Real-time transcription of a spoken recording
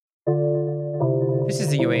This is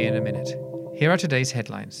the UAE in a minute. Here are today's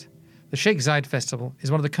headlines. The Sheikh Zayed Festival is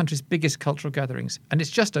one of the country's biggest cultural gatherings, and it's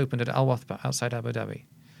just opened at Al Wathba outside Abu Dhabi.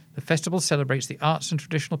 The festival celebrates the arts and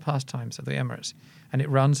traditional pastimes of the Emirates, and it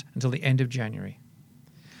runs until the end of January.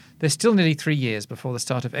 There's still nearly 3 years before the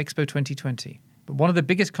start of Expo 2020, but one of the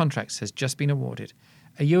biggest contracts has just been awarded.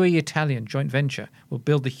 A UAE-Italian joint venture will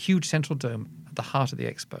build the huge central dome at the heart of the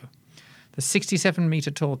Expo. The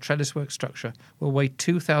 67-metre-tall trellis-work structure will weigh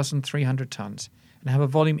 2,300 tonnes and have a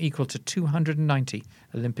volume equal to 290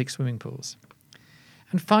 Olympic swimming pools.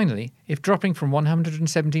 And finally, if dropping from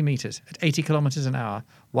 170 metres at 80 kilometres an hour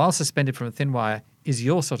while suspended from a thin wire is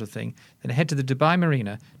your sort of thing, then head to the Dubai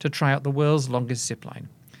Marina to try out the world's longest zipline.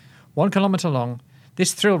 1 kilometre long,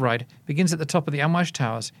 this thrill ride begins at the top of the Amwash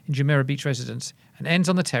Towers in Jumeirah Beach Residence and ends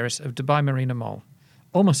on the terrace of Dubai Marina Mall.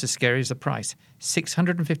 Almost as scary as the price,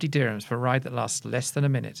 650 dirhams for a ride that lasts less than a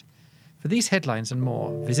minute. For these headlines and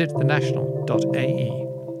more, visit thenational.ae.